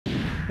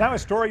Now a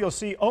story you'll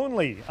see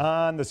only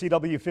on the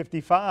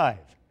CW55.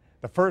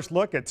 The first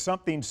look at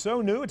something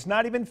so new it's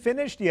not even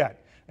finished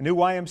yet. A new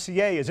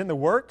YMCA is in the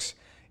works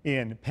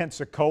in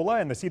Pensacola,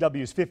 and the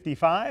CW's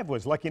 55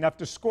 was lucky enough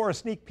to score a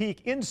sneak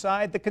peek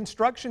inside the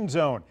construction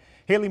zone.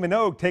 Hayley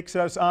Minogue takes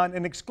us on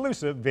an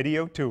exclusive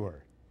video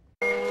tour.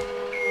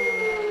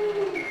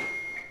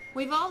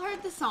 We've all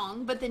heard the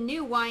song, but the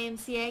new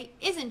YMCA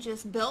isn't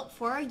just built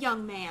for a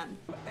young man.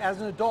 As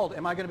an adult,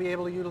 am I going to be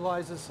able to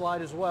utilize this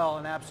slide as well?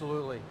 And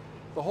absolutely.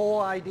 The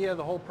whole idea,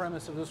 the whole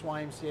premise of this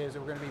YMCA is that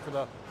we're going to be for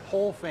the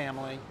whole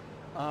family,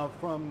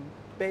 from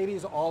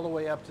babies all the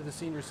way up to the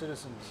senior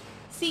citizens.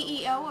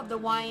 CEO of the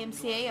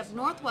YMCA of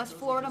Northwest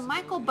Florida,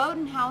 Michael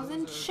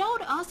Bodenhausen,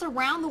 showed us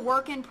around the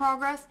work in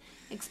progress,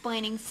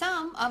 explaining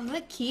some of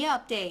the key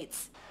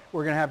updates.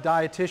 We're going to have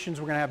dietitians,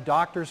 we're going to have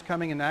doctors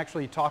coming and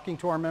actually talking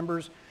to our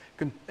members,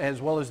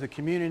 as well as the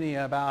community,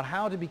 about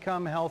how to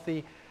become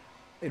healthy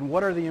and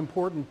what are the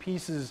important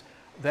pieces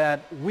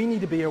that we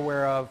need to be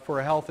aware of for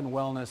a health and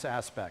wellness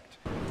aspect.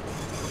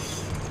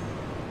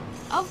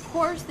 Of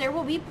course, there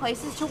will be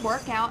places to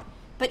work out,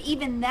 but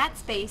even that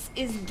space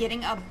is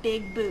getting a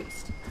big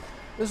boost.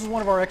 This is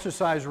one of our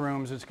exercise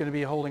rooms. It's going to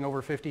be holding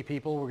over 50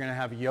 people. We're going to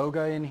have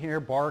yoga in here,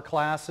 bar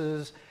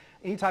classes,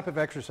 any type of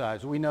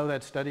exercise. We know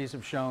that studies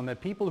have shown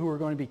that people who are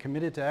going to be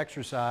committed to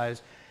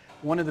exercise,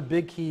 one of the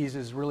big keys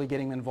is really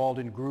getting them involved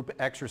in group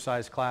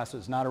exercise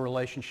classes, not a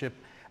relationship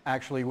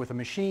actually with a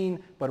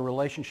machine, but a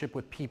relationship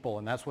with people,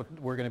 and that's what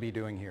we're going to be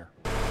doing here.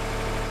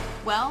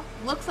 Well,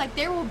 looks like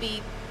there will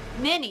be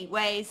many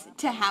ways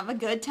to have a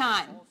good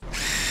time.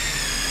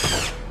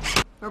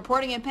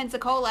 Reporting in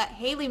Pensacola,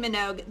 Hayley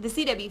Minogue, the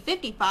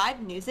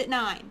CW55 News at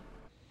 9.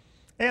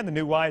 And the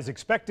new Y is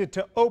expected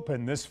to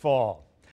open this fall.